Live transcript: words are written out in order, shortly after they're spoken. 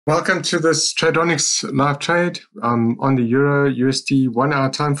Welcome to this Tradeonix live trade on the Euro USD 1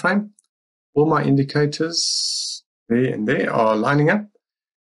 hour time frame. All my indicators there and there are lining up,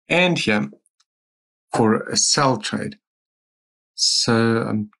 and here for a sell trade. So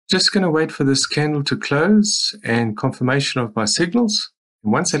I'm just going to wait for this candle to close and confirmation of my signals.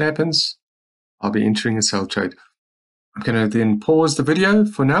 And once it happens, I'll be entering a sell trade. I'm going to then pause the video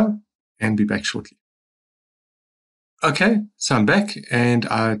for now and be back shortly. Okay, so I'm back and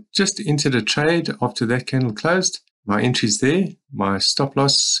I just entered a trade after that candle closed. My entry's there. My stop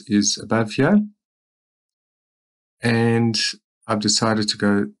loss is above here. And I've decided to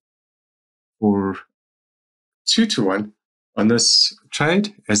go for 2-to-1 on this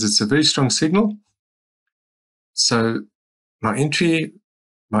trade as it's a very strong signal. So my entry,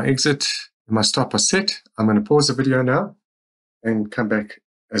 my exit, and my stop are set. I'm going to pause the video now and come back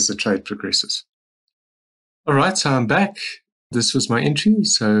as the trade progresses. All right, so I'm back. This was my entry.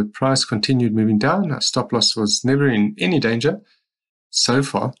 So price continued moving down. Our stop loss was never in any danger so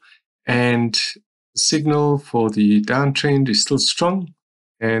far. And the signal for the downtrend is still strong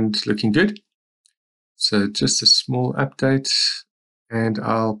and looking good. So just a small update, and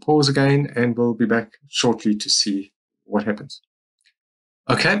I'll pause again and we'll be back shortly to see what happens.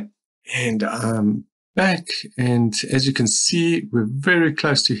 Okay, and I'm back. And as you can see, we're very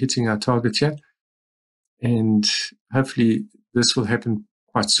close to hitting our target here. And hopefully this will happen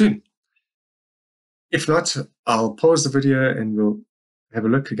quite soon. If not, I'll pause the video and we'll have a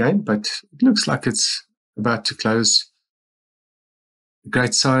look again, but it looks like it's about to close. A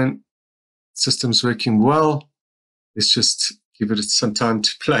great sign. System's working well. Let's just give it some time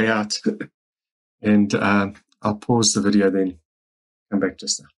to play out. And I'll pause the video then, come back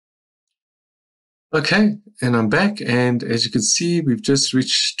just now. Okay, and I'm back. And as you can see, we've just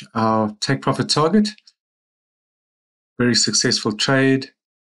reached our take profit target. Very successful trade.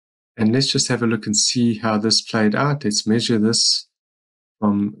 And let's just have a look and see how this played out. Let's measure this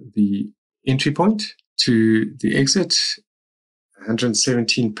from the entry point to the exit.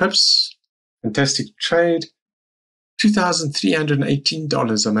 117 pips. Fantastic trade.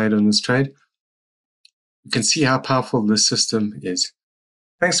 $2,318 I made on this trade. You can see how powerful this system is.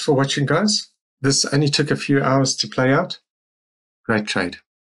 Thanks for watching, guys. This only took a few hours to play out. Great trade.